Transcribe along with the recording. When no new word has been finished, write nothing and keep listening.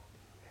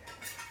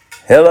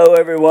Hello,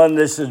 everyone.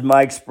 This is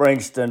Mike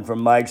Springston from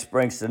Mike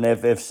Springston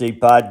FFC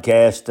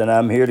Podcast, and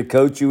I'm here to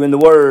coach you in the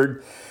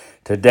Word.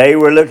 Today,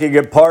 we're looking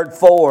at part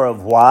 4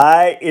 of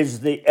Why is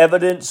the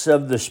Evidence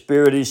of the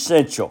Spirit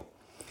Essential?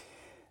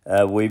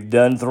 We've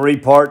done 3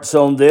 parts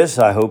on this.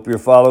 I hope you're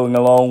following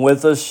along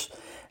with us,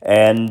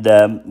 and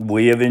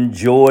we have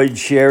enjoyed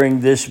sharing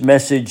this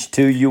message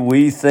to you.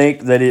 We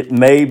think that it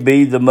may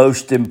be the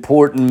most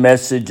important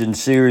message and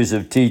series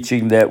of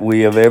teaching that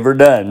we have ever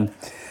done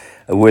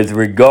with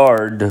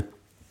regard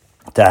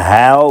to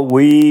how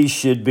we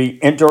should be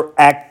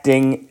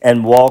interacting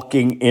and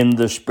walking in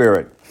the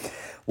Spirit.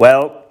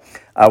 Well,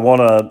 I want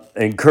to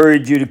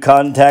encourage you to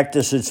contact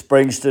us at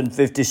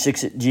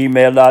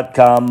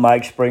springston56@gmail.com,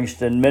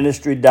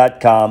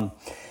 mikespringstonministry.com,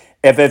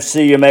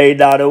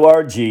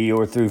 ffcma.org,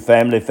 or through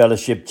Family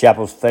Fellowship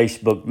Chapel's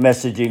Facebook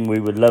messaging. We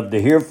would love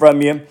to hear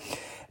from you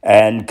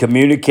and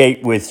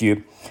communicate with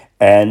you.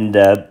 And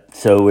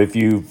so if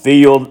you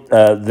feel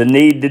the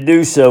need to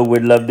do so,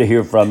 we'd love to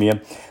hear from you.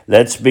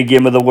 Let's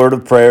begin with a word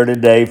of prayer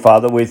today.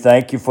 Father, we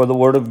thank you for the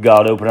Word of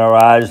God. Open our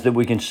eyes that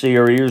we can see,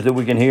 our ears that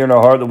we can hear, and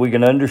our heart that we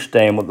can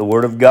understand what the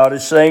Word of God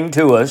is saying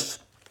to us.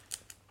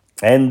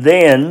 And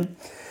then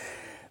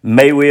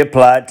may we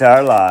apply it to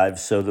our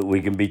lives so that we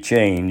can be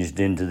changed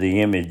into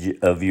the image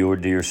of your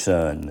dear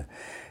Son.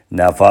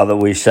 Now, Father,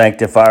 we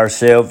sanctify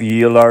ourselves,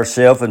 yield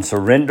ourselves, and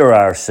surrender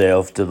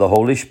ourselves to the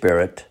Holy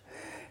Spirit.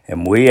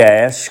 And we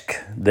ask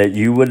that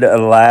you would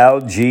allow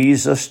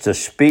Jesus to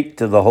speak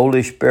to the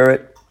Holy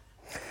Spirit.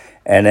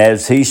 And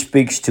as he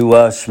speaks to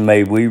us,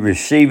 may we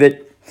receive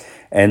it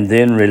and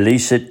then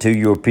release it to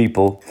your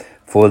people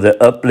for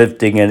the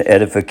uplifting and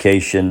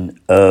edification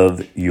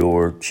of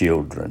your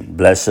children.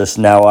 Bless us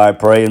now, I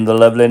pray, in the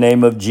lovely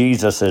name of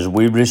Jesus as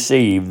we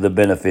receive the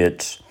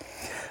benefits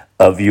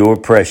of your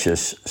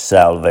precious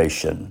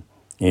salvation.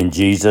 In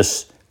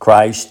Jesus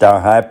Christ, our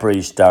high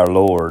priest, our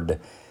Lord,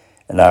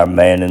 and our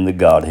man in the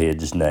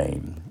Godhead's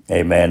name.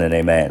 Amen and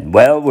amen.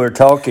 Well, we're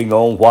talking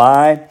on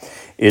why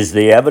is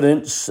the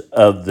evidence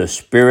of the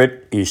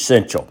Spirit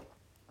essential.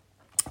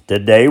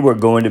 Today we're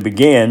going to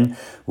begin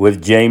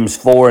with James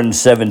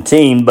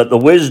 4:17. But the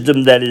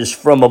wisdom that is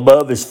from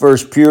above is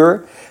first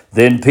pure,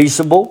 then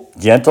peaceable,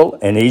 gentle,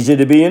 and easy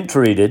to be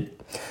entreated,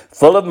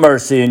 full of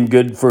mercy and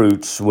good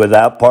fruits,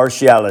 without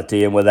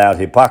partiality and without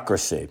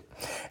hypocrisy.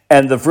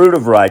 And the fruit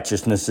of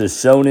righteousness is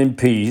sown in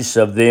peace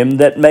of them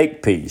that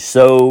make peace.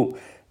 So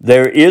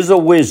there is a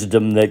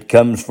wisdom that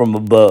comes from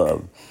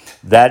above.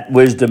 That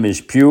wisdom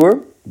is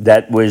pure.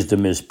 That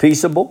wisdom is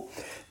peaceable.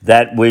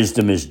 That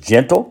wisdom is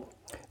gentle.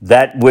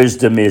 That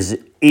wisdom is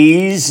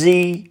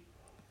easy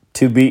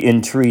to be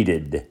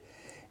entreated.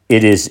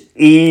 It is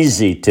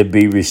easy to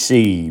be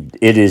received.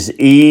 It is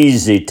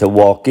easy to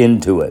walk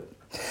into it.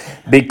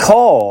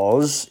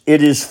 Because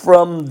it is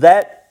from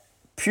that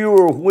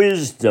pure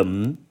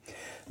wisdom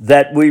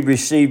that we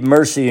receive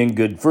mercy and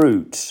good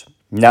fruits.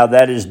 Now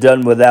that is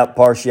done without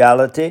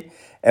partiality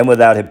and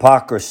without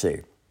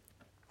hypocrisy.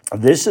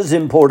 This is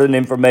important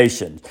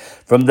information.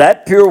 From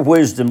that pure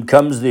wisdom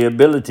comes the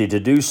ability to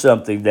do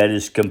something that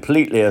is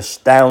completely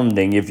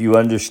astounding if you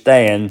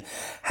understand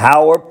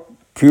how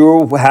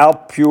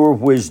pure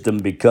wisdom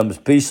becomes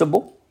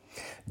peaceable,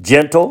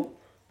 gentle,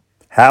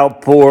 how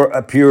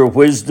pure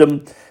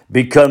wisdom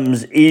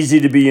becomes easy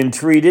to be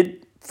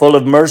entreated, full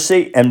of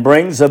mercy, and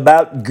brings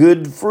about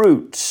good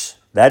fruits.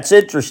 That's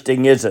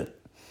interesting, isn't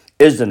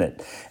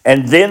it?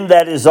 And then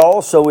that is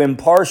also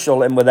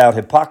impartial and without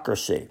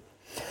hypocrisy.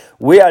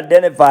 We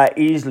identify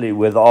easily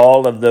with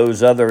all of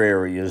those other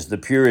areas, the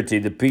purity,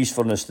 the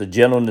peacefulness, the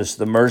gentleness,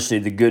 the mercy,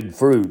 the good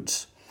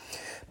fruits.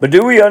 But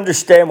do we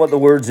understand what the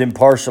words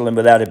impartial and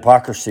without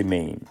hypocrisy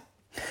mean?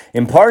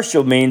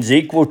 Impartial means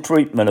equal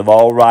treatment of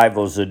all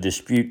rivals or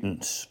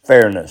disputants,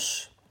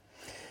 fairness.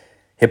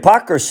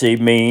 Hypocrisy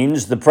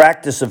means the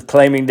practice of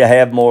claiming to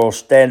have moral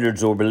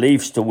standards or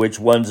beliefs to which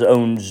one's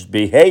own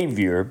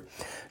behavior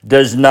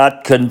does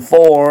not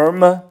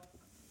conform.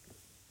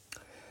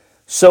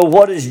 So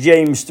what is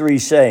James 3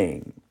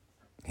 saying?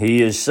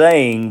 He is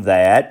saying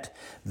that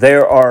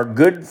there are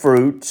good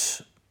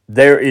fruits,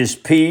 there is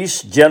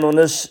peace,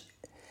 gentleness,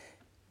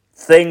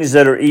 things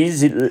that are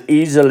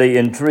easily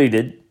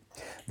entreated,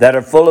 that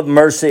are full of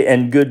mercy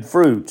and good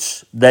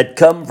fruits that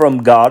come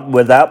from God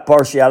without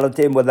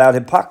partiality and without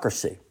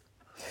hypocrisy.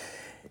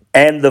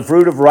 And the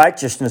fruit of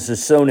righteousness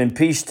is sown in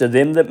peace to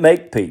them that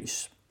make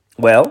peace.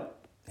 Well,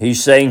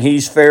 he's saying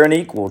he's fair and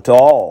equal to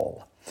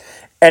all.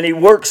 And he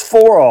works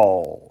for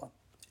all.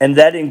 And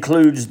that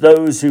includes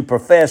those who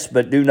profess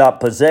but do not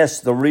possess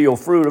the real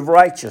fruit of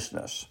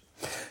righteousness.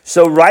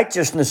 So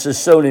righteousness is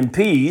sown in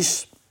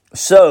peace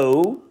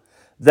so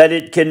that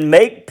it can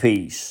make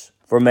peace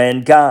for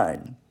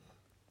mankind.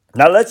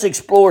 Now let's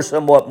explore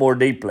somewhat more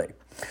deeply.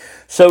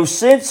 So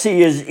since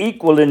he is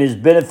equal in his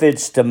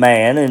benefits to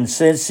man, and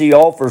since he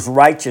offers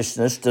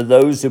righteousness to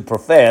those who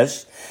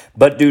profess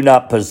but do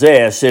not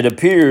possess, it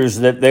appears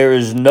that there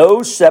is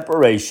no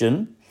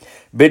separation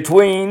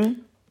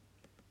between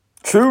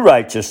true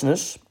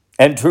righteousness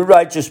and true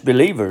righteous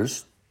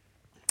believers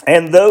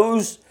and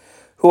those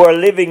who are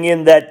living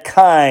in that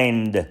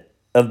kind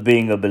of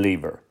being a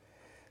believer.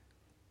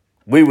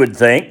 We would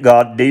think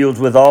God deals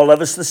with all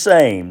of us the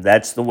same.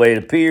 That's the way it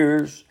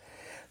appears.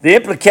 The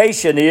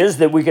implication is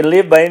that we can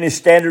live by any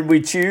standard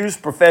we choose,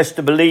 profess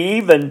to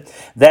believe, and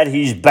that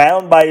He's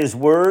bound by His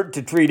word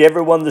to treat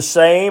everyone the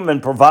same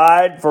and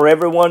provide for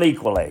everyone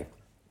equally.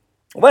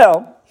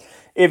 Well,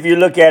 if you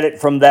look at it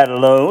from that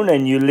alone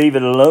and you leave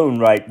it alone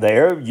right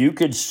there, you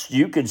could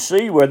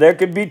see where there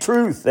could be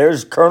truth.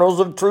 There's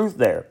kernels of truth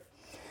there.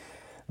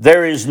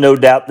 There is no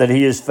doubt that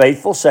He is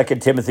faithful. 2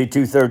 Timothy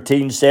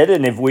 2:13 said,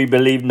 and if we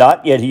believe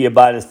not, yet He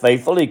abideth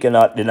faithful. He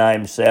cannot deny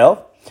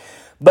Himself.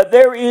 But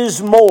there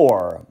is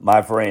more,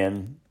 my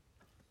friend.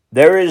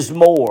 There is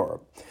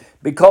more.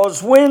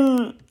 Because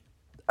when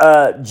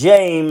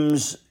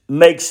James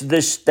makes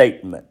this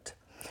statement,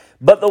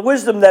 but the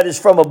wisdom that is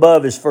from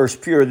above is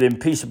first pure, then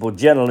peaceable,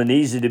 gentle, and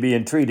easy to be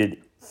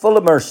entreated, full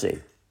of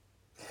mercy.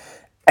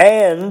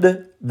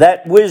 And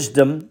that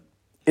wisdom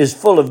is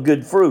full of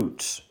good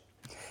fruits.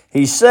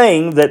 He's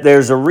saying that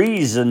there's a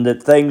reason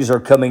that things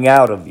are coming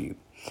out of you.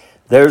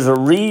 There's a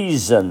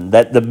reason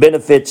that the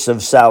benefits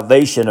of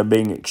salvation are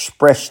being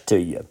expressed to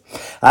you.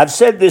 I've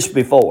said this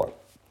before.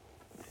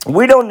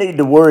 We don't need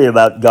to worry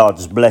about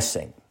God's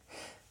blessing.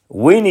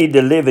 We need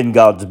to live in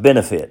God's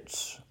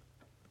benefits.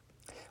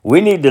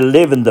 We need to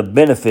live in the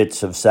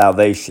benefits of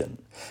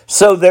salvation.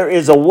 So there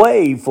is a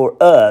way for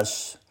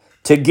us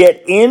to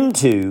get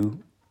into,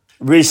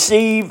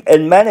 receive,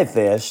 and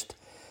manifest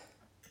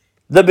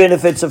the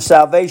benefits of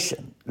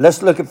salvation.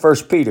 Let's look at 1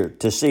 Peter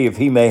to see if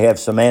he may have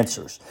some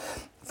answers.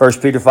 1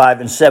 Peter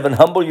 5:7,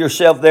 humble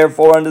yourself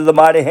therefore under the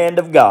mighty hand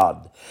of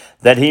God,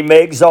 that He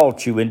may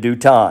exalt you in due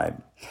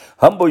time.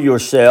 Humble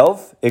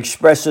yourself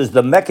expresses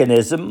the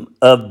mechanism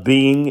of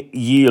being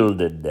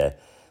yielded.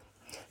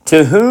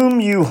 To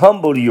whom you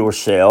humble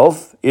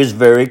yourself is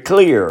very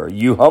clear.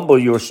 You humble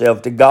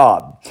yourself to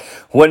God.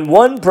 When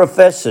one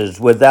professes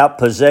without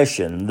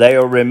possession, they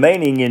are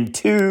remaining in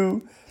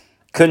two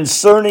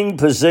concerning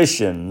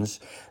positions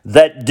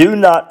that do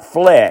not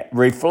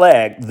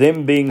reflect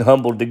them being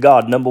humbled to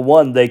God. Number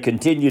one, they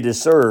continue to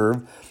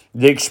serve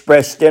the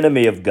expressed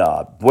enemy of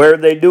God. Where are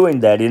they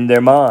doing that? In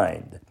their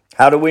mind.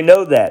 How do we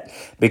know that?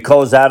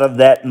 Because out of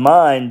that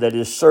mind that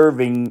is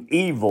serving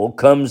evil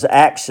comes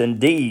acts and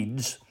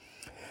deeds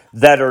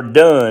that are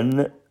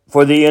done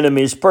for the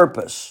enemy's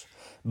purpose.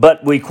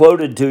 But we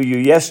quoted to you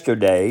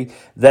yesterday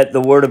that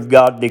the Word of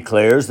God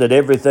declares that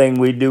everything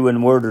we do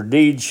in word or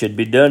deed should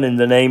be done in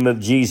the name of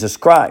Jesus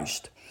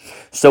Christ.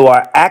 So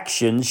our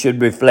actions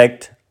should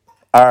reflect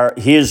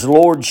His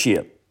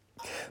Lordship.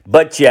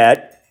 But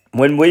yet,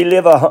 when we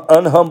live an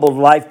unhumbled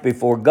life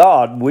before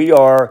God, we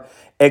are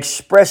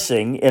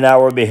expressing in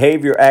our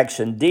behavior, acts,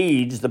 and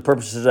deeds the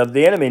purposes of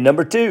the enemy.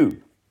 Number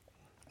two,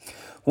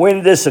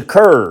 when this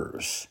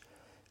occurs,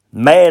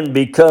 man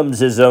becomes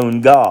his own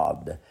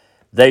God.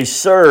 They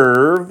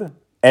serve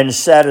and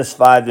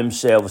satisfy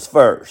themselves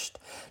first.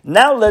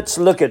 Now let's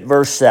look at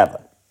verse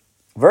 7.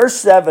 Verse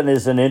 7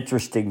 is an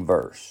interesting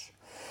verse.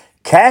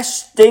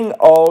 Casting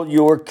all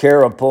your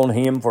care upon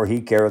Him, for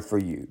He careth for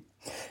you.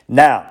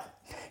 Now,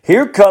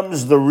 here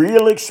comes the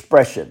real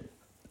expression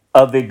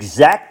of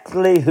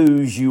exactly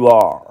whose you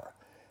are,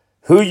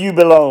 who you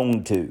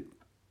belong to.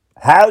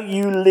 How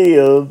you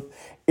live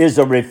is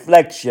a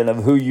reflection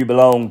of who you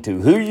belong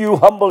to. Who you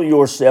humble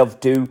yourself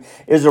to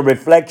is a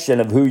reflection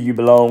of who you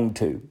belong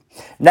to.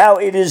 Now,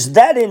 it is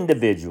that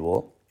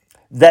individual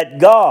that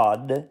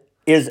God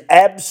is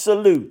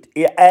absolute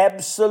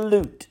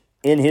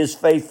in His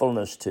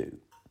faithfulness to.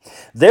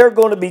 There are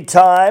going to be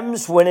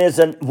times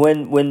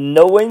when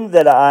knowing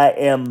that I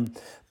am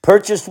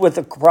purchased with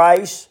a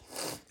price,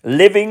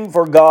 living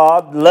for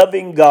God,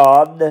 loving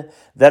God,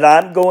 that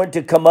I'm going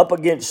to come up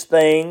against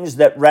things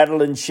that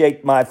rattle and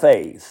shake my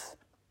faith.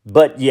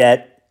 But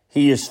yet,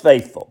 He is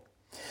faithful.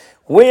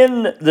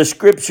 When the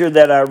scripture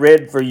that I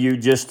read for you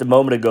just a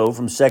moment ago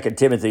from 2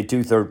 Timothy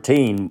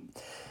 2:13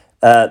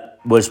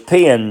 was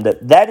penned,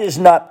 that is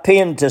not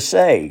penned to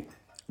say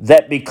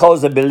that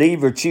because a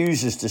believer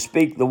chooses to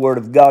speak the word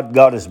of God,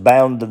 God is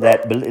bound to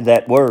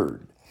that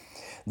word.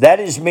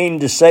 That is mean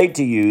to say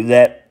to you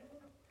that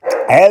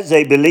as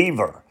a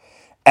believer,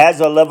 as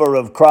a lover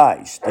of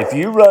Christ, if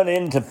you run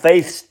into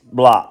faith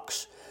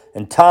blocks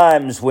and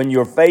times when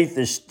your faith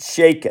is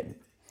shaken,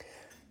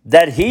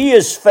 that He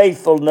is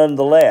faithful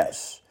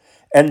nonetheless.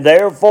 And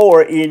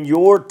therefore, in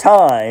your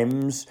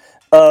times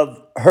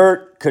of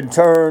hurt,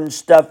 concern,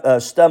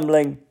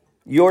 stumbling,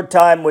 your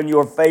time when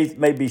your faith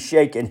may be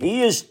shaken,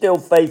 He is still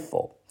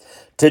faithful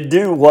to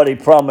do what He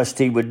promised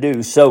He would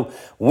do. So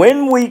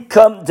when we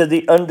come to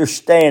the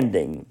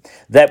understanding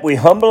that we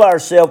humble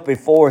ourselves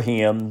before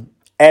Him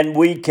and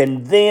we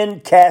can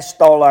then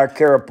cast all our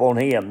care upon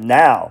Him,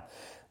 now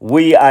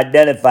we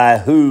identify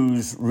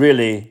whose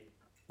really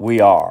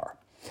we are.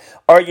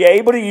 Are you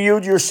able to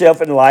yield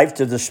yourself in life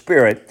to the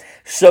Spirit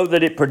so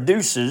that it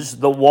produces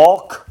the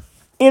walk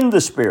in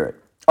the Spirit?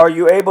 Are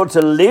you able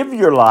to live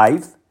your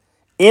life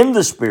in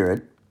the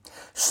Spirit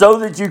so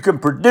that you can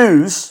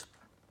produce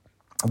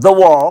the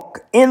walk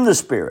in the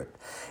Spirit?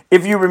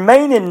 If you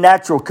remain in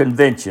natural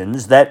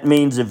conventions, that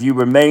means if you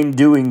remain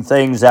doing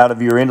things out of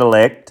your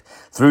intellect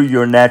through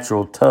your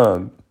natural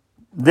tongue,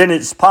 then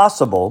it's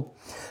possible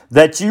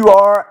that you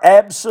are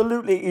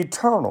absolutely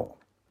eternal,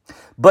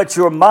 but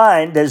your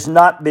mind has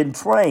not been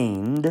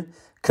trained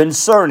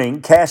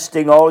concerning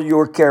casting all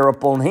your care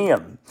upon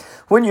Him.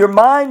 When your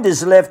mind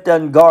is left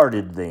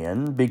unguarded,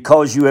 then,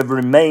 because you have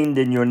remained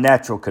in your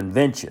natural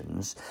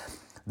conventions,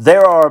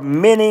 there are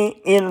many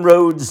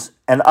inroads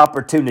and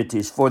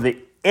opportunities for the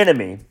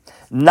enemy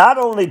not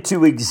only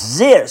to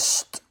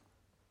exist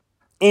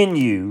in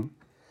you,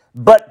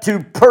 but to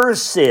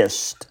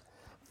persist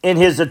in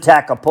his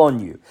attack upon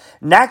you.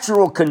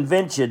 Natural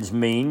conventions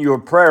mean your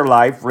prayer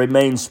life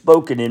remains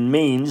spoken in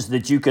means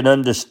that you can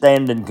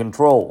understand and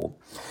control.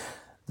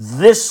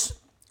 This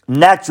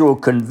natural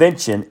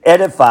convention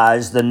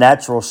edifies the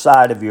natural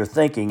side of your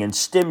thinking and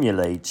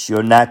stimulates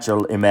your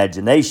natural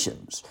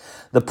imaginations.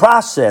 The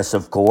process,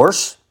 of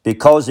course,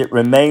 because it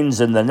remains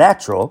in the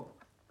natural,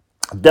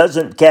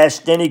 doesn't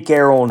cast any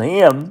care on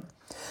Him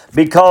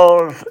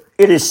because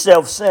it is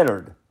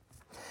self-centered.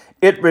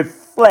 It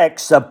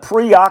reflects a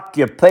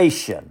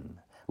preoccupation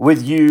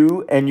with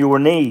you and your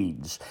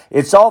needs.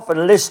 It's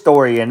often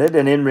list-oriented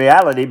and in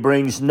reality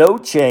brings no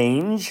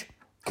change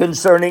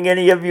concerning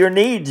any of your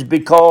needs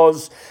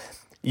because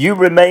you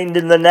remained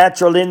in the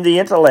natural, in the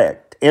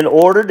intellect. In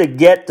order to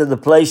get to the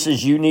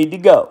places you need to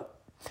go,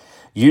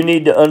 you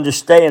need to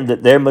understand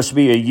that there must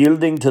be a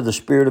yielding to the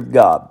Spirit of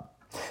God.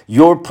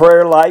 Your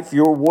prayer life,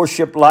 your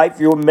worship life,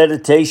 your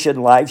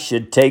meditation life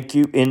should take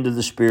you into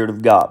the Spirit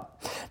of God.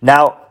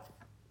 Now,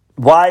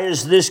 why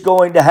is this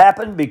going to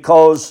happen?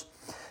 Because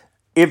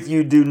if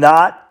you do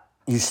not,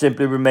 you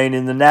simply remain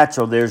in the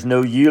natural. There's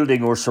no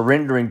yielding or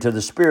surrendering to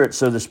the Spirit,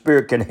 so the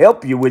Spirit can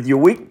help you with your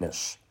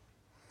weakness.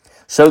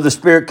 So the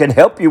Spirit can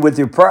help you with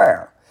your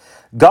prayer.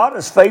 God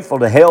is faithful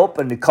to help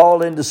and to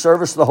call into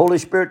service the Holy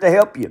Spirit to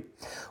help you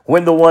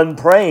when the one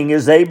praying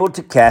is able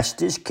to cast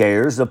his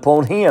cares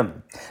upon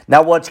Him.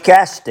 Now, what's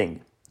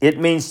casting? It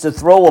means to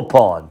throw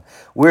upon.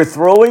 We're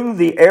throwing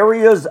the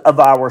areas of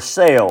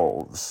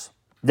ourselves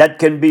that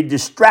can be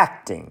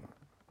distracting.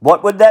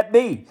 What would that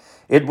be?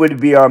 It would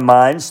be our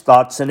minds,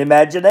 thoughts, and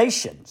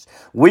imaginations.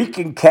 We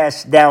can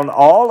cast down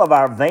all of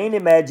our vain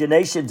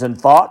imaginations and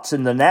thoughts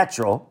in the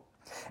natural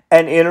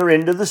and enter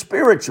into the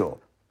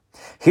spiritual.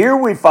 Here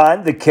we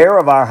find the care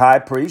of our high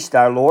priest,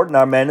 our Lord, and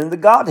our man in the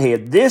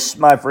Godhead. This,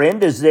 my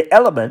friend, is the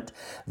element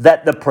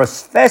that the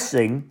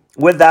professing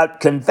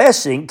without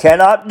confessing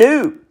cannot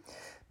do,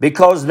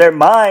 because their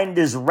mind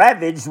is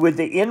ravaged with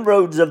the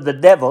inroads of the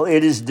devil.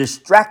 It is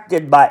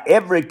distracted by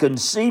every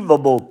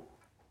conceivable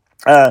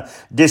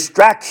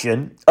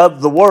distraction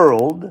of the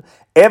world,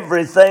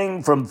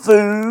 everything from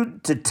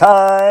food to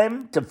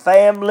time to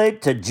family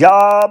to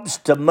jobs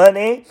to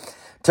money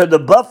to the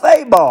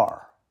buffet bar.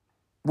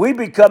 We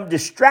become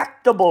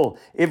distractible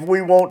if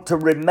we want to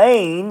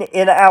remain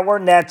in our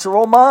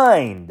natural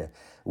mind.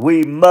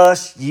 We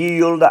must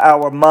yield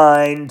our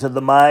mind to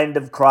the mind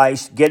of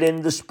Christ, get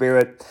in the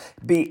Spirit,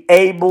 be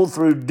able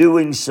through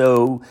doing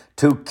so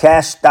to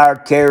cast our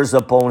cares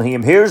upon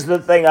Him. Here's the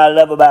thing I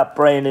love about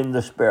praying in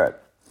the Spirit.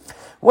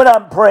 When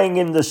I'm praying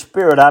in the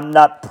Spirit, I'm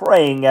not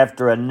praying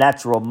after a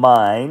natural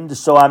mind,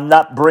 so I'm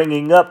not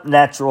bringing up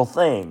natural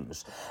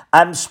things.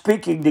 I'm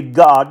speaking to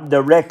God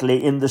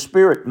directly in the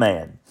Spirit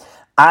man.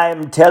 I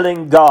am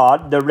telling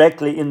God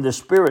directly in the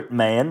Spirit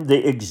man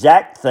the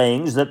exact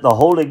things that the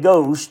Holy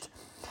Ghost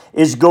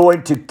is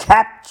going to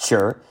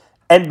capture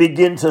and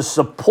begin to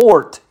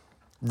support,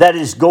 that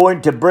is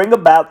going to bring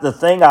about the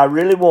thing I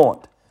really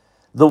want,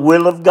 the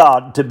will of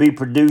God to be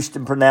produced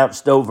and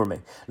pronounced over me.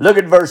 Look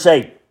at verse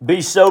 8.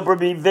 Be sober,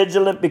 be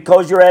vigilant,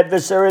 because your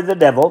adversary the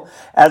devil,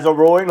 as a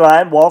roaring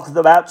lion, walketh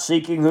about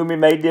seeking whom he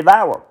may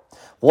devour.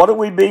 What are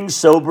we being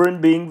sober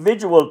and being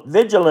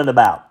vigilant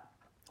about?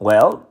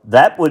 Well,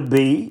 that would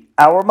be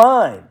our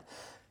mind.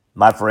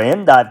 My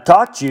friend, I've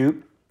taught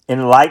you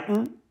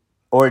enlightened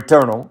or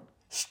eternal,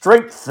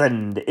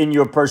 strengthened in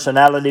your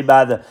personality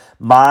by the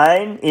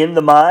mind, in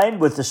the mind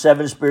with the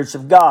seven spirits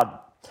of God.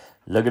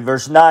 Look at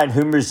verse 9.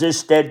 Whom resist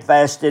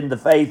steadfast in the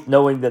faith,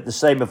 knowing that the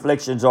same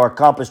afflictions are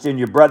accomplished in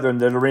your brethren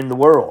that are in the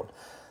world.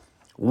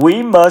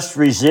 We must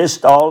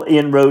resist all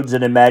inroads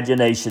and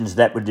imaginations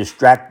that would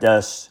distract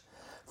us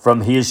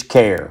from His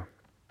care.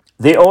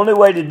 The only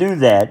way to do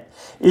that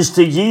is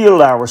to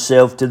yield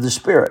ourselves to the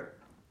Spirit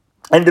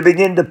and to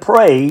begin to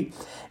pray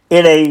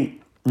in a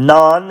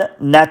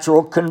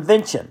non-natural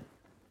convention.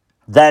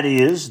 That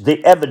is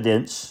the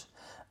evidence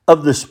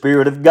of the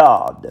Spirit of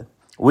God.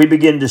 We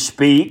begin to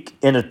speak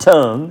in a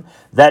tongue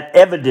that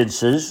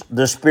evidences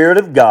the Spirit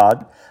of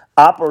God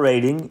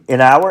operating in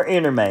our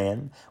inner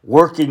man,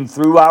 working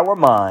through our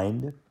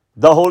mind.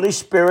 The Holy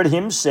Spirit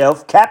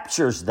Himself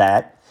captures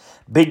that,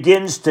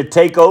 begins to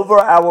take over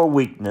our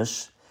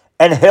weakness,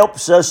 and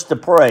helps us to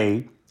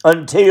pray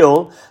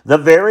until the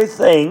very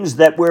things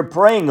that we're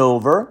praying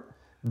over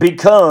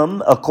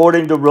become,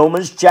 according to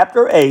Romans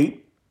chapter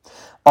 8,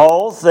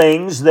 all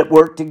things that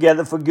work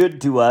together for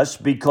good to us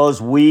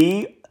because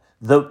we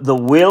The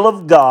will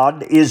of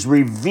God is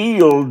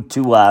revealed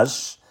to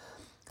us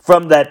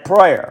from that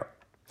prayer.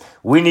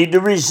 We need to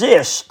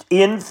resist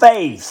in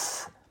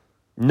faith,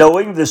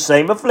 knowing the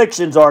same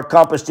afflictions are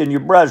accomplished in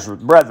your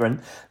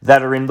brethren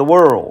that are in the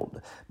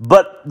world.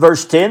 But,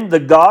 verse 10, the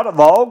God of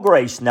all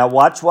grace, now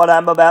watch what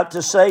I'm about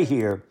to say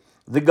here.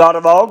 The God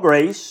of all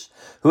grace,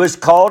 who has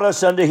called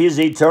us unto his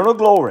eternal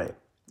glory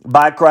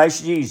by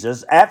Christ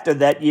Jesus, after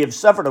that ye have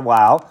suffered a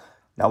while.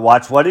 Now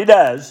watch what he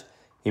does.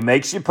 He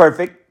makes you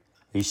perfect.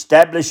 He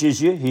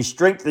establishes you. He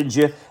strengthens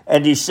you.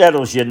 And he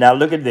settles you. Now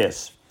look at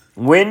this.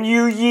 When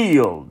you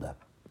yield,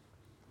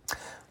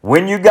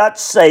 when you got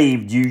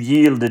saved, you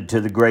yielded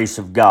to the grace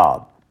of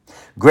God.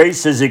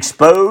 Grace has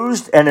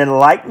exposed and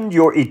enlightened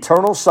your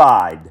eternal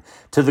side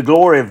to the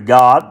glory of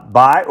God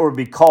by or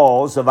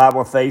because of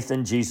our faith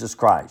in Jesus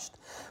Christ.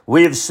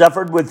 We have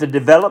suffered with the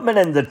development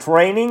and the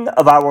training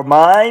of our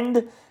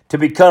mind to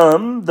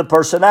become the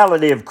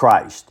personality of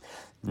Christ.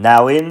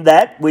 Now in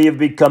that we have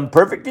become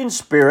perfect in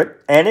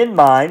spirit and in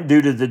mind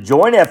due to the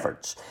joint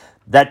efforts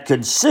that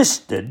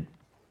consisted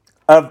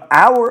of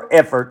our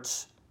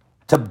efforts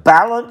to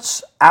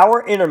balance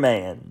our inner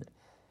man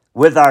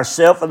with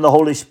ourself and the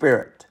Holy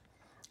Spirit.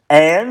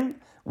 And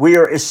we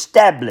are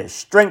established,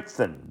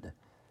 strengthened.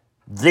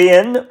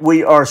 Then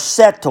we are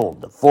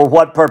settled. For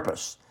what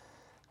purpose?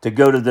 To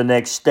go to the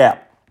next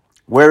step.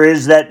 Where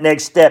is that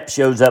next step?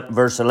 Shows up in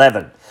verse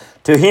 11.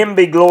 To him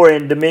be glory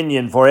and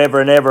dominion forever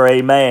and ever.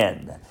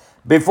 Amen.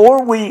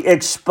 Before we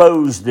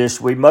expose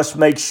this, we must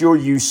make sure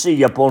you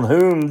see upon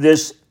whom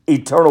this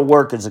eternal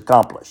work is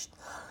accomplished.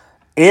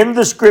 In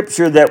the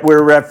scripture that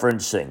we're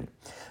referencing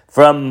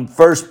from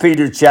 1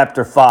 Peter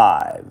chapter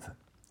 5,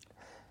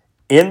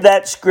 in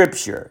that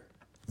scripture,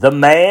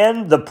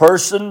 the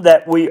person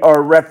that we are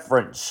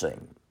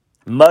referencing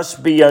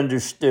must be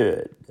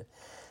understood.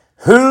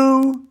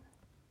 Who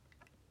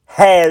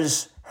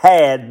has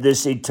had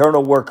this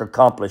eternal work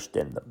accomplished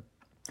in them?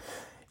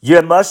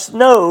 You must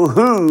know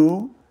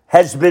who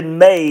has been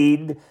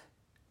made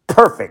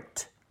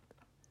perfect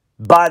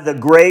by the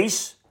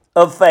grace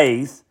of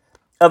faith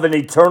of an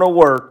eternal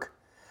work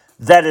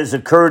that has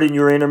occurred in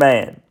your inner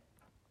man.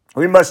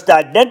 We must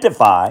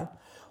identify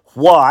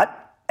what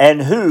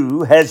and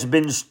who has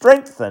been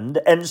strengthened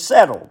and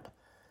settled.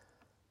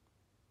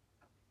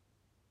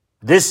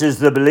 This is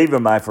the believer,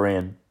 my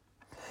friend.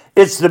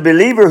 It's the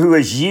believer who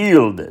has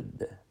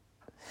yielded.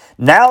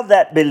 Now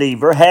that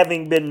believer,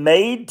 having been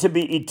made to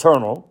be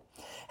eternal,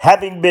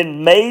 having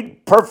been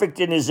made perfect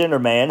in his inner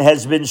man,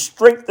 has been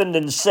strengthened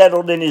and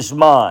settled in his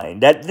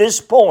mind. At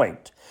this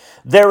point,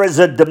 there is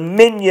a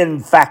dominion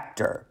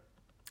factor.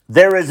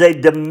 There is a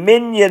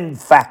dominion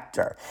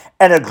factor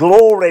and a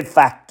glory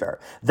factor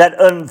that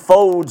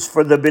unfolds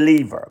for the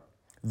believer.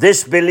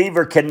 This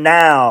believer can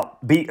now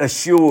be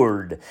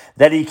assured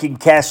that he can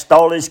cast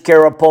all his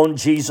care upon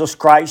Jesus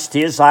Christ,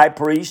 his high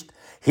priest,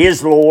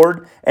 his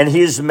Lord, and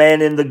his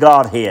man in the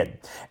Godhead.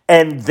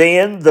 And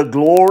then the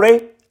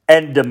glory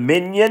and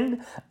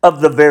dominion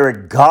of the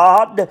very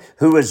God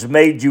who has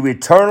made you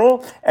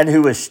eternal and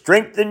who has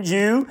strengthened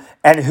you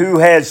and who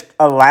has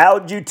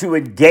allowed you to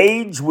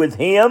engage with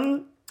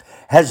him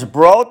has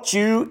brought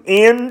you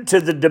into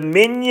the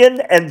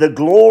dominion and the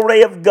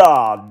glory of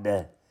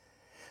God.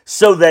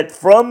 So that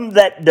from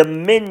that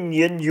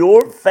dominion,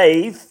 your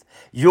faith,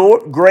 your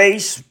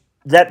grace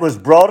that was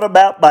brought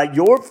about by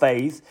your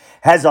faith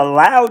has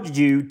allowed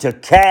you to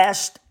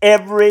cast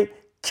every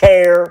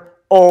care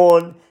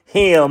on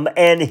him,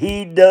 and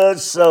he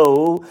does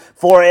so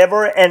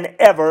forever and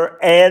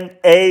ever, and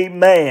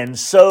amen.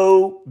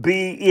 So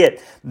be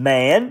it.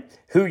 Man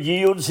who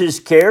yields his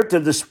care to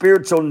the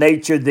spiritual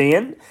nature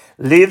then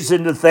lives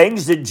in the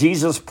things that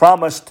Jesus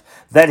promised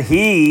that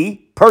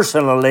he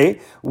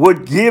personally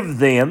would give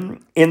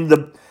them in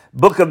the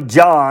book of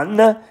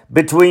John,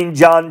 between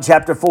John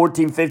chapter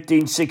 14,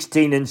 15,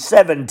 16, and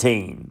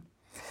 17.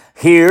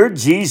 Here,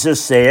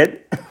 Jesus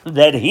said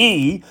that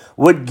he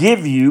would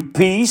give you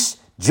peace,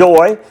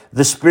 joy,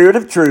 the spirit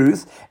of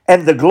truth,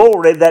 and the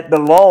glory that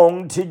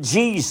belonged to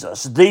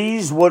Jesus.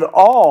 These would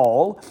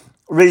all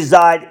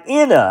reside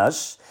in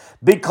us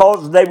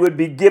because they would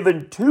be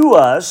given to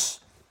us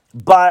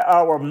by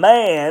our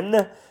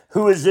man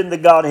who is in the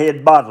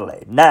Godhead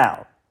bodily.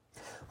 Now,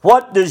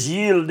 what does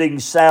yielding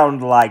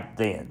sound like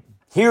then?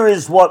 Here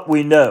is what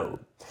we know.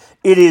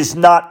 It is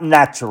not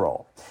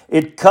natural.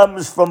 It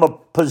comes from a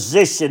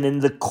position in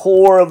the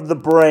core of the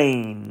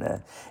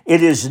brain.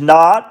 It is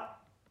not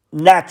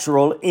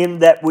natural in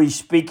that we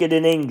speak it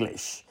in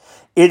English.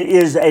 It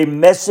is a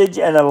message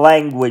and a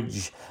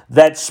language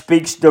that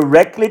speaks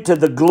directly to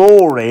the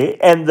glory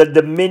and the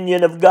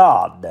dominion of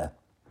God.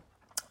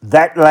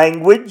 That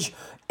language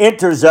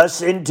enters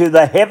us into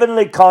the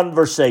heavenly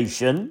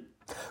conversation.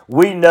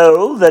 We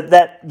know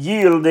that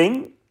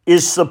yielding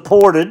is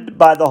supported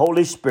by the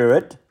Holy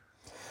Spirit.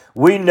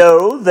 We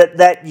know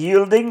that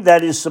yielding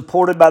that is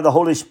supported by the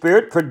Holy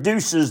Spirit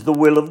produces the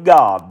will of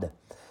God,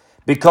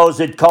 because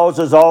it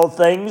causes all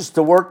things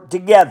to work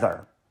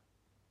together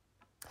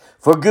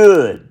for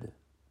good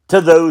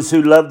to those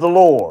who love the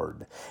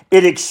Lord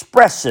It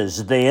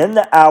expresses then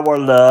our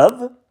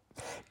love.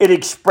 It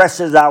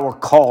expresses our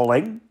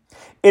calling.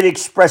 It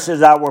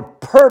expresses our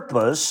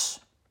purpose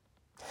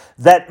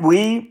that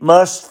we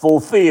must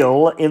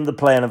fulfill in the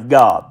plan of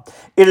God.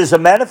 It is a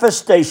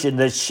manifestation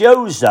that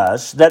shows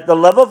us that the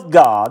love of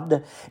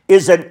God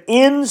is an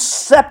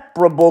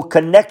inseparable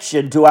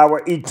connection to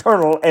our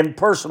eternal and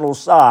personal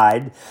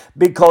side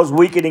because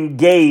we can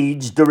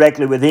engage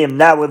directly with Him.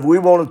 Now, if we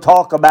want to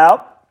talk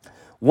about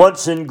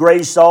once in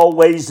grace,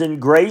 always in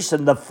grace,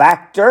 and the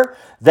factor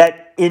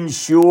that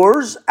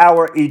ensures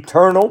our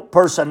eternal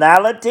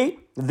personality,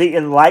 the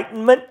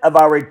enlightenment of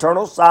our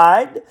eternal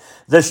side,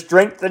 the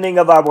strengthening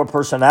of our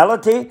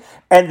personality,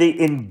 and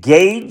the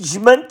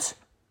engagement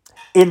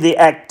in the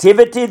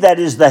activity that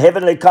is the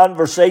heavenly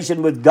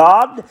conversation with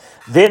God,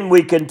 then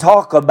we can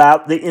talk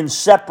about the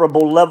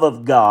inseparable love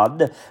of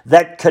God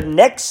that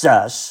connects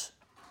us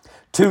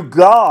to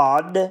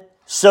God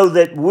so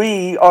that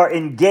we are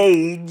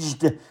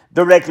engaged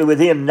directly with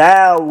Him.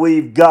 Now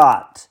we've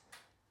got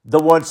the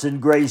once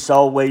in grace,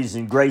 always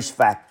in grace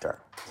factor.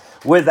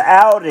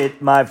 Without it,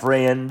 my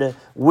friend,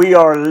 we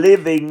are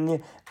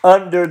living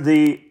under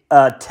the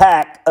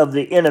attack of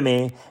the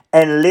enemy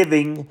and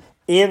living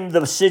in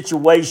the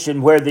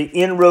situation where the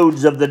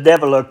inroads of the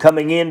devil are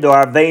coming into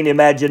our vain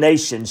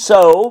imagination.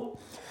 So,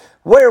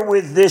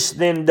 wherewith this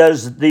then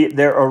does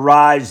there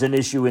arise an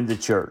issue in the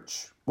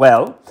church?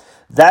 Well,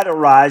 that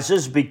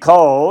arises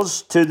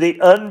because to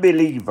the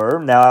unbeliever,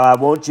 now I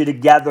want you to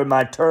gather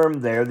my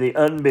term there, the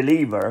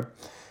unbeliever,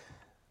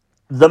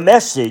 the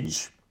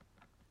message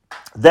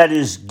that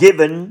is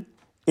given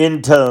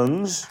in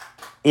tongues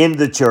in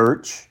the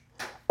church,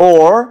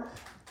 or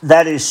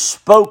that is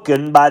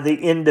spoken by the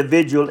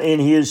individual in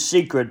his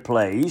secret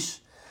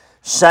place,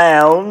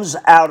 sounds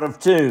out of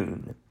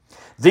tune.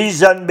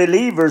 These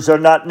unbelievers are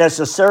not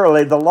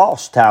necessarily the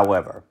lost,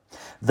 however.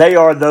 They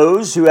are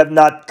those who have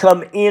not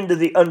come into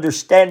the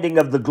understanding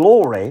of the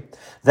glory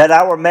that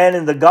our man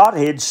in the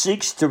Godhead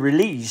seeks to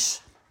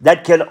release,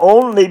 that can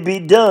only be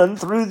done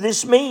through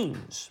this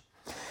means.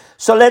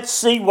 So let's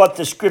see what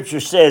the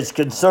Scripture says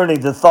concerning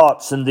the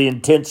thoughts and the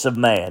intents of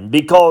man.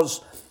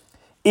 Because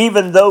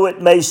even though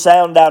it may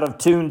sound out of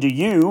tune to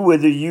you,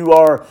 whether you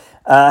are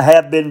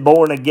have been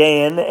born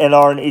again and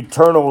are an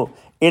eternal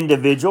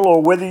individual,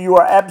 or whether you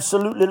are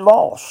absolutely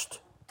lost,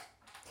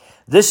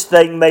 this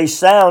thing may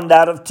sound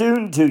out of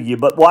tune to you.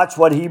 But watch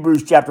what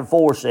Hebrews chapter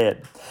 4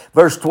 said.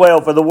 Verse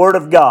 12, for the Word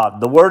of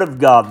God, the Word of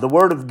God, the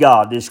Word of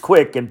God is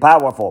quick and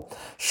powerful,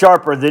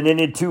 sharper than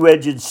any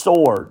two-edged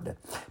sword,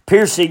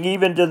 piercing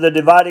even to the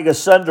dividing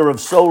asunder of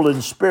soul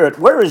and spirit.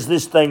 Where is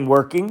this thing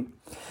working?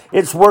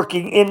 It's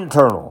working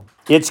internal.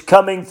 It's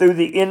coming through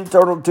the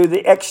internal to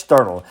the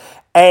external,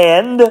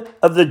 and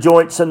of the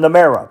joints and the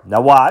marrow.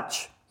 Now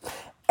watch.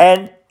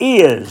 And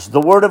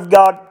the Word of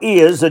God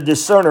is a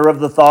discerner of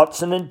the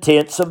thoughts and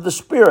intents of the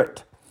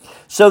Spirit.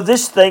 So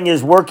this thing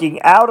is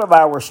working out of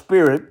our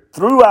spirit,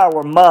 through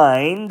our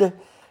mind,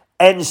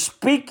 and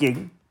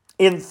speaking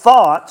in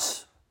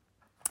thoughts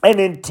and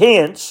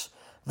intents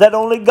that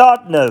only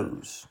God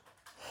knows.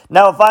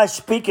 Now, if I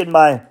speak in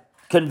my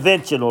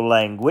conventional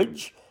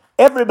language,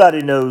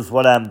 everybody knows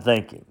what I'm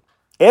thinking.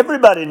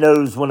 Everybody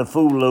knows when a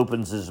fool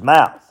opens his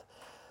mouth.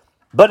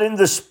 But in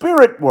the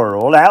spirit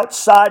world,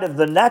 outside of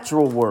the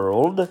natural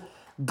world,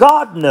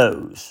 God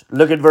knows.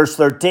 Look at verse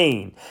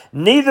 13.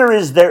 Neither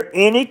is there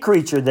any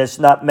creature that's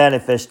not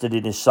manifested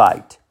in His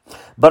sight,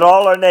 but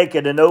all are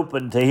naked and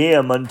open to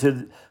Him,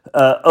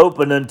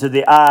 open unto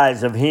the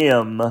eyes of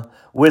Him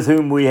with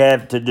whom we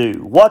have to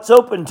do. What's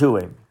open to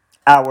Him?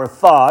 Our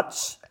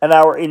thoughts and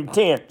our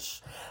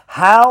intents.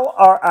 How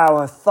are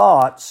our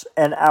thoughts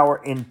and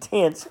our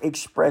intents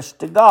expressed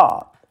to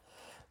God?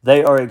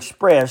 They are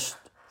expressed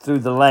through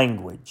the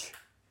language.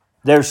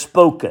 They're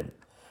spoken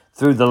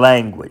through the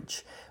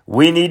language.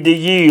 We need to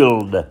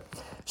yield.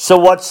 So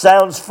what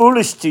sounds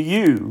foolish to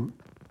you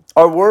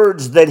are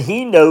words that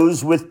He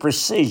knows with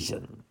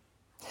precision.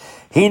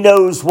 He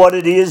knows what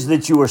it is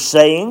that you are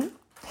saying.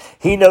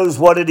 He knows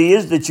what it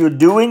is that you're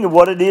doing and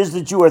what it is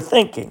that you are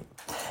thinking.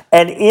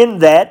 And in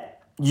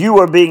that, you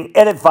are being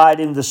edified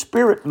in the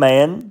spirit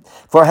man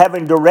for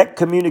having direct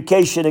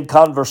communication and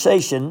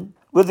conversation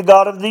with the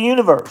God of the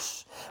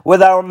universe,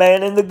 with our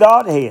man in the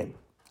Godhead.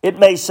 It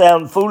may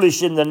sound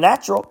foolish in the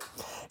natural.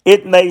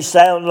 It may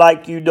sound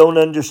like you don't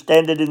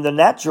understand it in the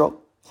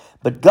natural,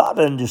 but God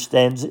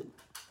understands it.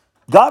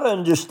 God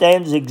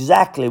understands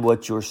exactly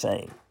what you're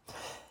saying.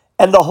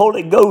 And the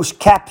Holy Ghost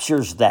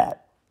captures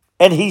that,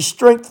 and He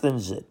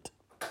strengthens it.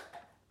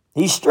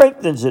 He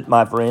strengthens it,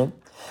 my friend,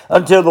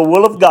 until the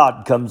will of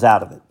God comes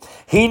out of it.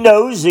 He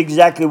knows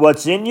exactly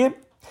what's in you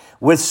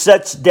with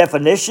such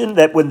definition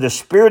that when the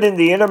Spirit in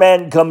the inner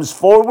man comes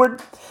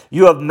forward,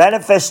 you have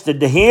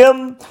manifested to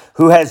Him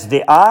who has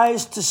the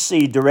eyes to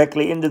see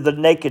directly into the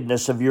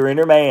nakedness of your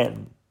inner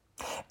man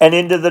and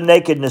into the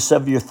nakedness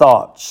of your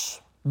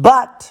thoughts.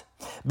 But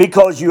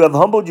because you have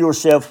humbled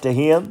yourself to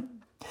Him,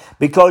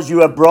 Because you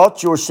have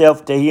brought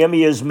yourself to him,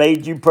 he has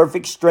made you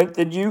perfect,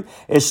 strengthened you,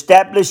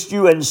 established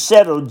you, and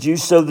settled you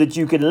so that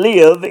you can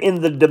live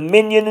in the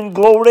dominion and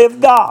glory of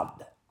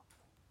God.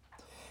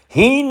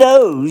 He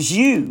knows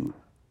you.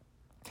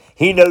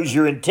 He knows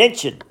your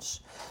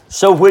intentions.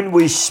 So when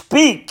we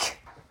speak,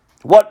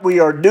 what we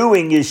are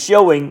doing is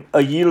showing a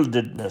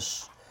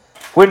yieldedness.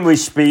 When we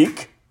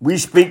speak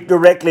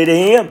directly to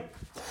him.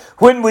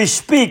 When we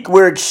speak,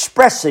 we're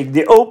expressing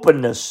the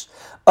openness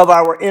of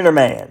our inner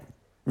man.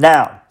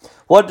 Now,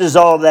 what does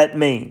all that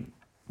mean?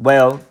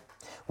 Well,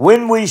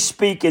 when we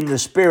speak in the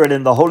Spirit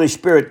and the Holy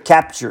Spirit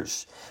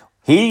captures,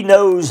 he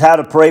knows how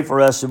to pray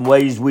for us in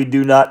ways we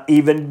do not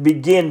even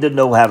begin to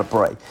know how to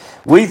pray.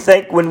 We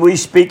think when we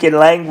speak in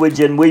language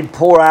and we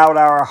pour out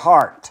our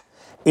heart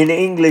in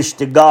English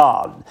to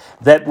God,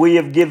 that we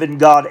have given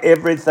God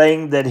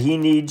everything that he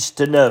needs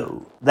to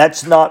know.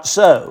 That's not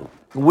so.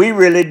 We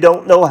really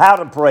don't know how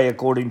to pray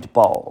according to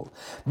Paul,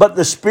 but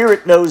the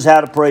Spirit knows how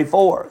to pray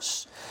for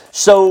us.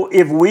 So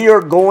if we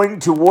are going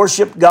to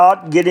worship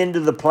God, get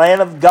into the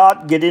plan of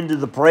God, get into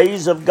the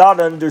praise of God,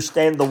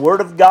 understand the Word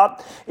of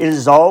God, it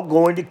is all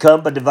going to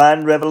come by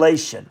divine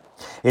revelation.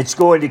 It's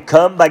going to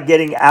come by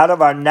getting out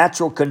of our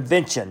natural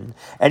convention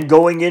and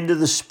going into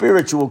the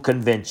spiritual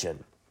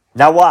convention.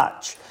 Now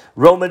watch.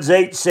 Romans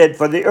 8 said,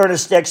 "For the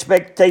earnest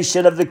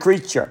expectation of the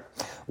creature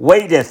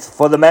waiteth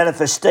for the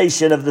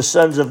manifestation of the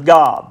sons of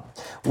God."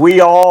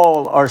 We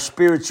all are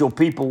spiritual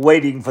people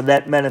waiting for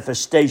that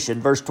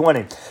manifestation. Verse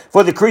 20,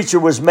 "For the creature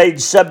was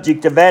made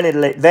subject to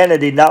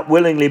vanity, not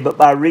willingly, but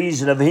by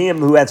reason of him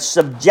who hath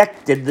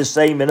subjected the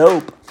same in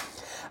hope."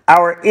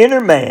 Our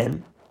inner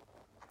man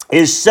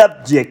is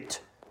subject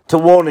to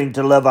wanting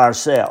to love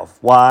ourselves.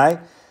 Why?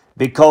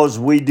 Because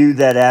we do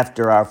that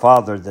after our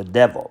father, the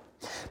devil.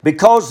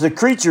 "Because the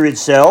creature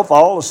itself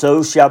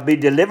also shall be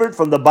delivered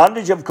from the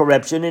bondage of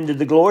corruption into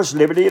the glorious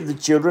liberty of the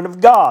children of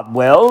God."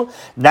 Well,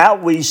 now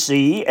we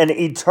see an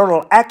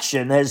eternal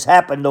action has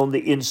happened on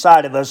the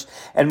inside of us,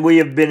 and we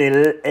have been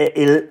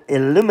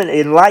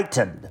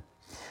enlightened.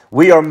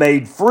 We are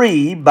made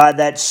free by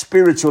that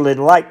spiritual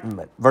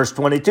enlightenment. Verse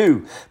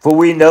 22, "For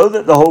we know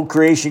that the whole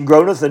creation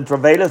groaneth and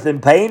travaileth in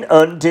pain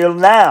until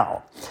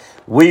now."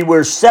 We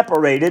were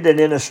separated and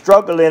in a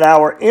struggle in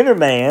our inner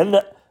man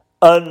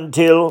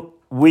until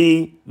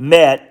we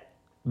met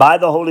by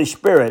the Holy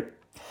Spirit,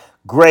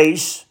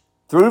 grace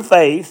through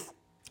faith,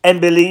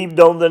 and believed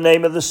on the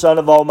name of the Son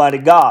of Almighty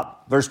God.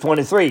 Verse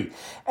 23,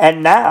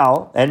 "And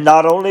now, and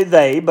not only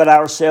they, but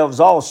ourselves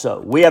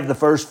also, we have the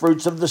first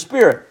fruits of the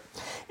Spirit.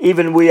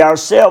 Even we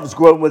ourselves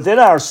groan within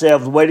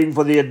ourselves, waiting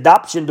for the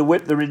adoption, to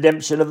wit, the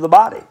redemption of the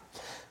body."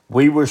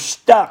 We were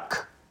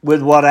stuck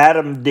with what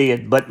Adam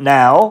did, but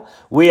now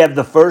we have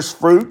the first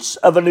fruits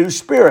of a new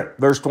spirit.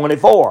 Verse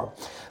 24,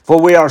 "For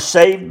we are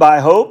saved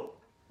by hope.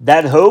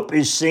 That hope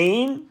is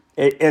seen,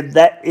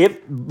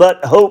 but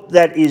hope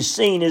that is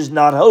seen is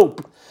not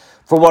hope.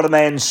 For what a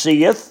man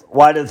seeth,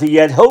 why doth he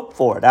yet hope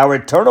for it? Our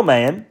eternal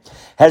man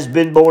has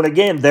been born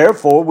again.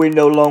 Therefore we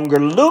no longer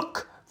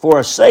look for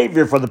a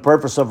Savior for the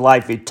purpose of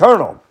life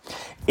eternal.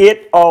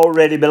 It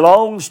already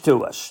belongs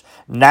to us.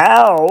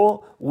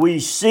 Now we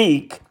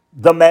seek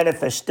the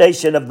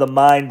manifestation of the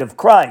mind of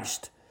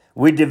Christ.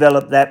 We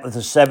develop that with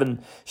the 7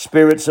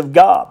 spirits of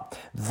God.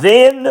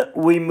 Then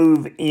we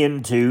move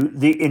into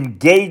the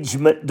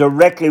engagement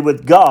directly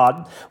with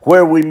God,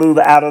 where we move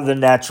out of the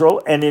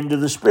natural and into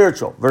the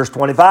spiritual. Verse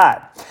 25,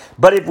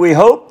 "But if we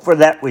hope for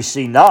that we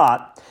see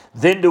not,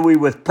 then do we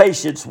with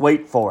patience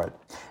wait for it.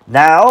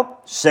 Now,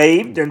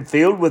 saved and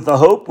filled with the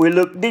hope, we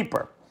look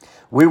deeper.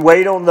 We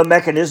wait on the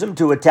mechanism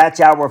to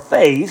attach our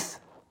faith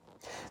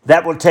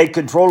that will take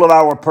control of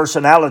our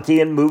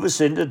personality and move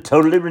us into a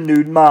totally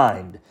renewed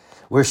mind.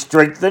 We're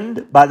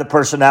strengthened by the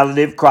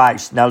personality of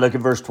Christ." Now look at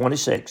verse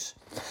 26.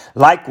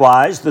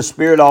 "Likewise, the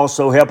Spirit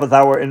also helpeth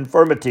our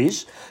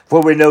infirmities,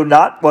 for we know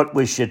not what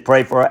we should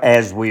pray for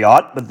as we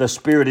ought, but the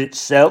Spirit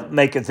itself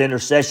maketh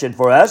intercession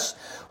for us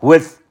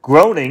with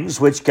groanings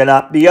which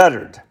cannot be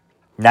uttered."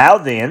 Now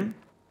then,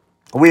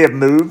 we have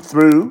moved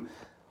through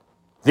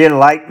the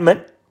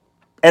enlightenment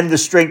and the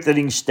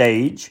strengthening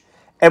stage,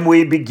 and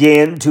we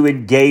begin to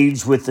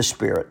engage with the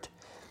Spirit.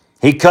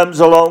 He comes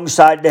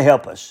alongside to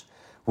help us.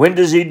 When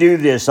does he do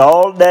this?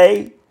 All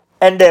day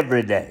and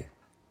every day.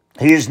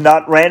 He is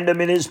not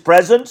random in his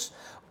presence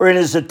or in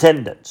his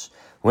attendance.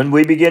 When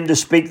we begin to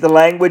speak the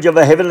language of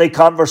a heavenly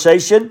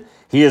conversation,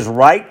 he is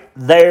right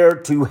there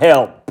to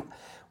help.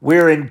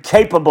 We're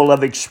incapable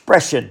of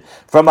expression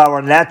from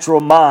our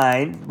natural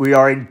mind. We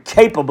are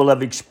incapable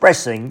of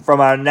expressing from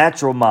our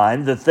natural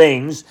mind the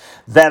things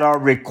that are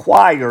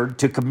required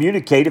to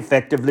communicate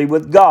effectively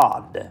with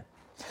God.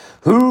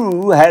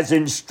 Who has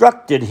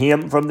instructed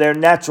him from their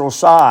natural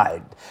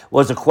side?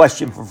 Was a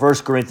question for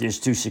 1 Corinthians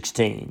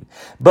 2:16.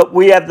 But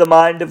we have the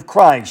mind of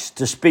Christ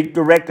to speak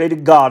directly to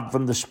God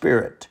from the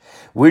Spirit.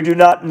 We do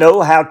not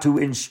know how to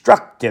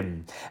instruct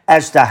him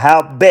as to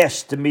how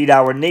best to meet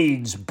our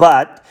needs,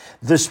 but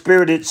the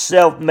Spirit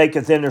itself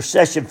maketh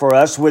intercession for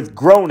us with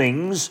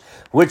groanings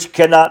which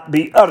cannot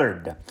be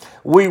uttered.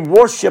 We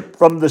worship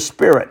from the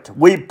Spirit.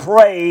 We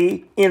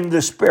pray in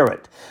the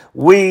Spirit.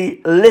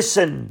 We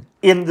listen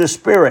in the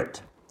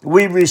Spirit.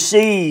 We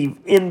receive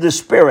in the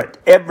Spirit.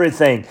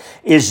 Everything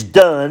is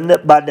done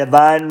by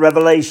divine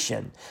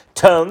revelation.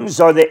 Tongues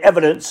are the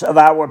evidence of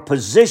our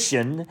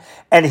position,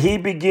 and he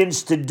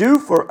begins to do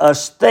for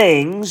us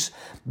things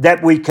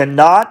that we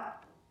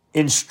cannot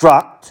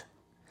instruct,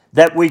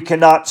 that we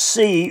cannot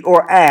see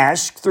or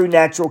ask through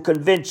natural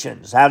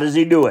conventions. How does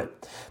he do it?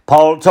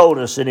 Paul told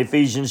us in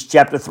Ephesians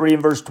chapter 3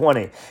 and verse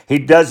 20, he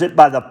does it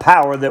by the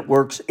power that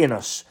works in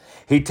us.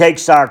 He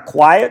takes our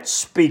quiet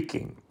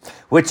speaking,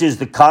 which is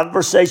the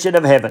conversation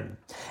of heaven,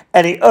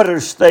 and he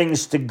utters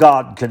things to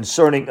God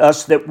concerning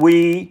us that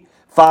we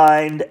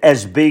find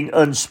as being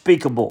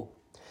unspeakable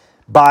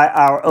by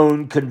our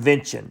own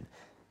convention.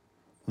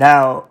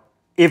 Now,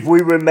 if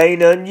we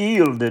remain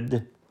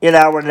unyielded in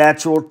our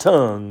natural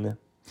tongue,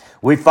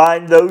 we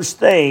find those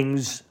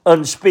things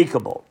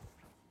unspeakable.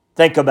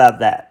 Think about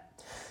that.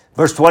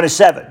 Verse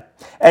 27,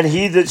 and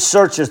he that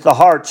searcheth the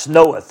hearts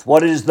knoweth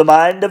what is the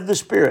mind of the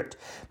Spirit,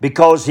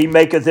 because he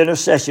maketh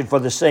intercession for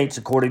the saints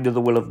according to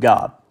the will of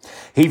God.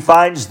 He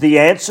finds the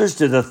answers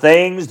to the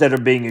things that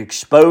are being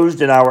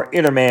exposed in our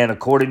inner man,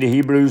 according to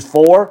Hebrews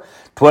 4,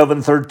 12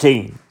 and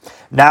 13.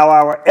 Now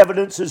our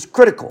evidence is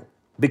critical,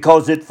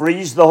 because it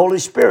frees the Holy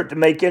Spirit to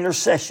make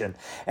intercession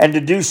and to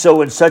do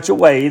so in such a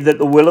way that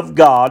the will of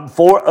God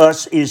for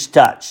us is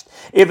touched.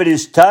 If it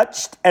is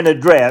touched and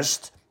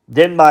addressed,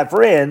 then, my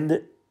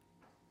friend,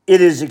 it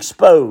is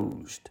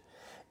exposed.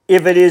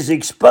 If it is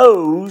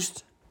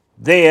exposed,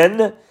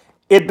 then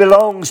it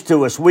belongs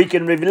to us. We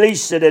can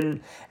release it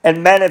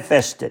and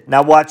manifest it.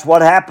 Now watch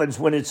what happens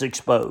when it's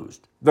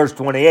exposed. Verse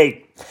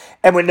 28,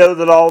 and we know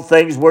that all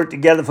things work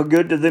together for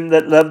good to them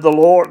that love the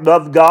Lord,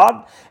 love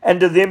God, and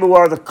to them who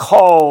are the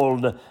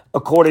called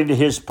according to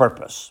his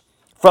purpose.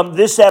 From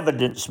this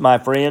evidence, my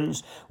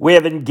friends, we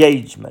have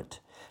engagement.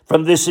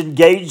 From this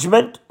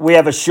engagement, we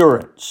have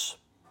assurance.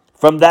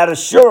 From that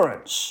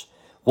assurance,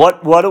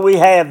 what do we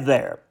have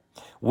there?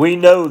 We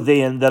know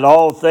then that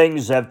all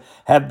things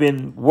have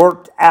been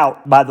worked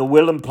out by the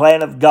will and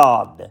plan of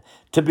God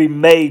to be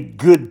made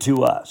good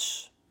to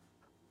us.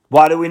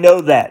 Why do we know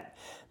that?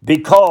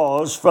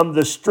 Because from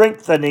the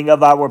strengthening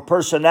of our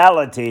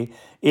personality,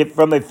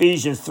 from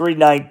Ephesians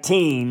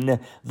 3:19,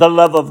 the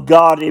love of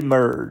God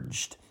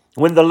emerged.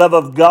 When the love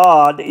of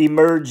God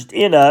emerged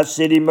in us,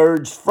 it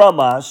emerged from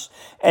us,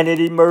 and it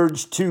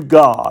emerged to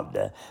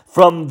God.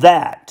 From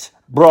that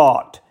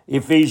brought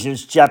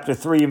Ephesians chapter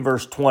 3 and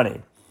verse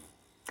 20.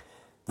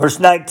 Verse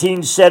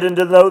 19 said, and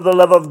to know the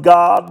love of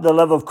God, the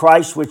love of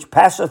Christ, which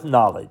passeth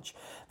knowledge,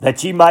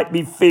 that ye might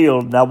be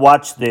filled, now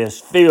watch this,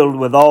 filled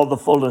with all the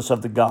fullness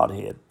of the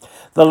Godhead.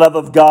 The love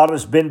of God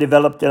has been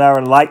developed in our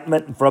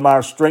enlightenment, and from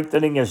our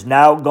strengthening has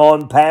now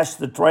gone past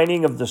the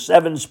training of the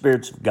seven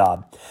spirits of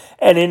God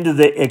and into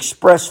the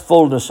express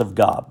fullness of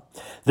God.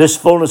 This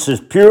fullness is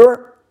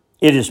pure,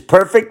 it is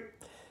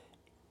perfect,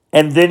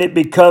 and then it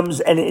becomes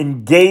an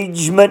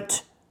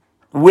engagement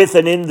with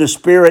and in the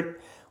Spirit,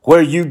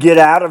 where you get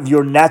out of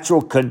your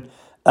natural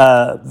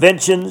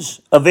conventions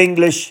of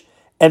English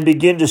and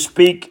begin to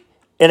speak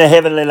in a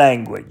heavenly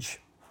language.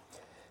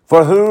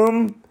 For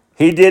whom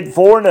he did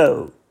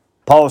foreknow,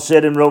 Paul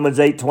said in Romans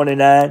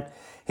 8:29,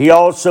 he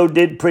also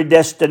did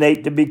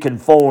predestinate to be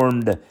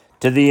conformed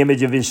to the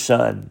image of his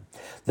Son,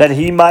 that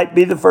he might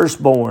be the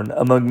firstborn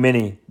among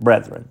many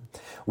brethren.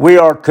 We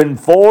are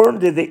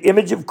conformed to the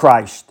image of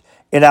Christ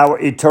in our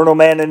eternal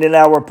man and in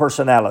our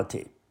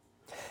personality.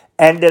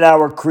 And in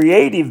our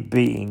creative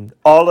being,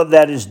 all of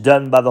that is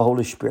done by the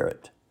Holy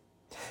Spirit.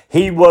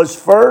 He was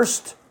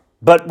first,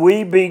 but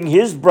we, being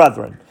his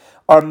brethren,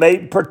 are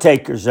made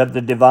partakers of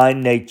the divine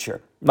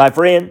nature. My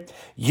friend,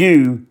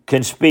 you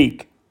can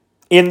speak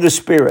in the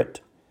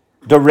Spirit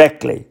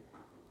directly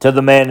to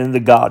the man in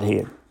the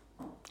Godhead.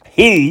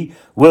 He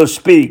will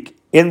speak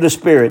in the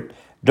Spirit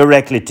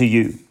directly to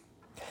you.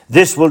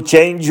 This will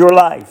change your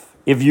life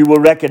if you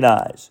will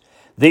recognize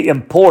the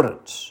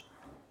importance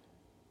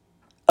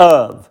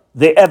of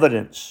the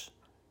evidence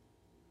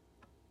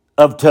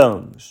of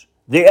tongues,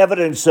 the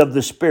evidence of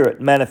the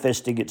Spirit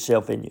manifesting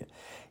itself in you.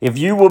 If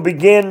you will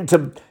begin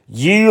to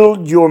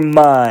yield your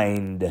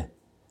mind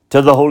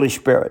to the Holy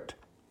Spirit,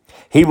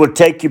 he will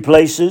take you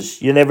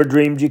places you never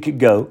dreamed you could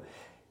go.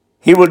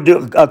 He will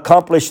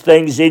accomplish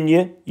things in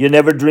you you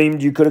never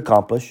dreamed you could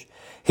accomplish.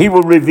 He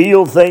will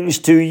reveal things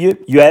to you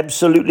you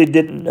absolutely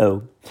didn't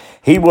know.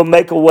 He will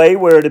make a way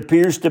where it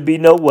appears to be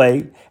no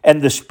way,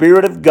 and the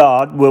Spirit of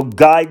God will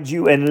guide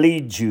you and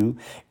lead you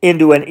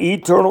into an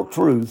eternal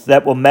truth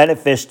that will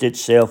manifest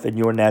itself in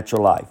your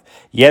natural life.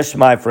 Yes,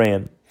 my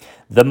friend,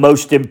 the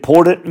most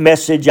important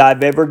message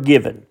I've ever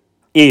given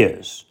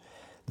is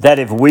that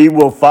if we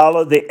will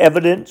follow the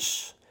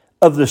evidence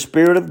of the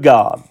Spirit of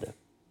God,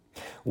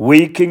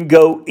 we can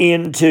go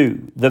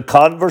into the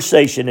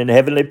conversation in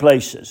heavenly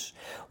places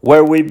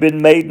where we've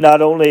been made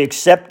not only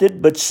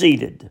accepted but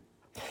seated.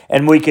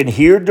 And we can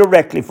hear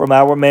directly from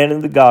our man in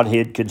the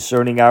Godhead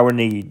concerning our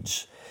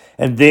needs.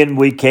 And then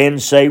we can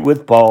say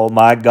with Paul,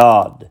 my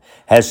God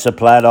has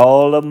supplied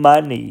all of my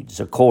needs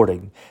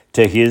according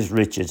to his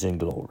riches and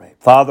glory.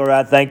 Father,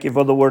 I thank you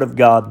for the word of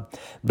God.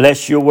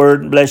 Bless your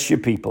word and bless your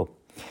people.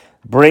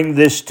 Bring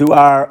this to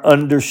our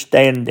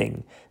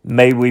understanding.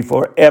 May we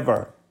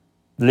forever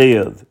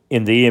live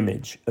in the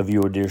image of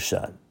your dear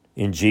Son.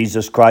 In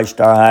Jesus Christ,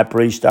 our high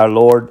priest, our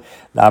Lord,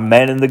 our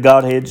man in the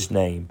Godhead's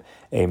name,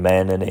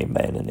 amen and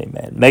amen and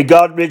amen. May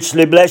God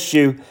richly bless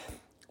you.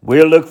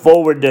 We'll look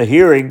forward to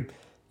hearing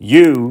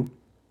you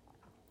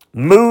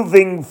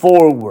moving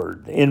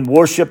forward in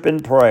worship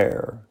and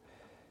prayer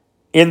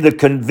in the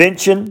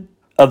convention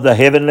of the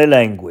heavenly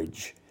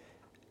language.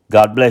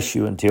 God bless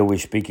you until we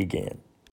speak again.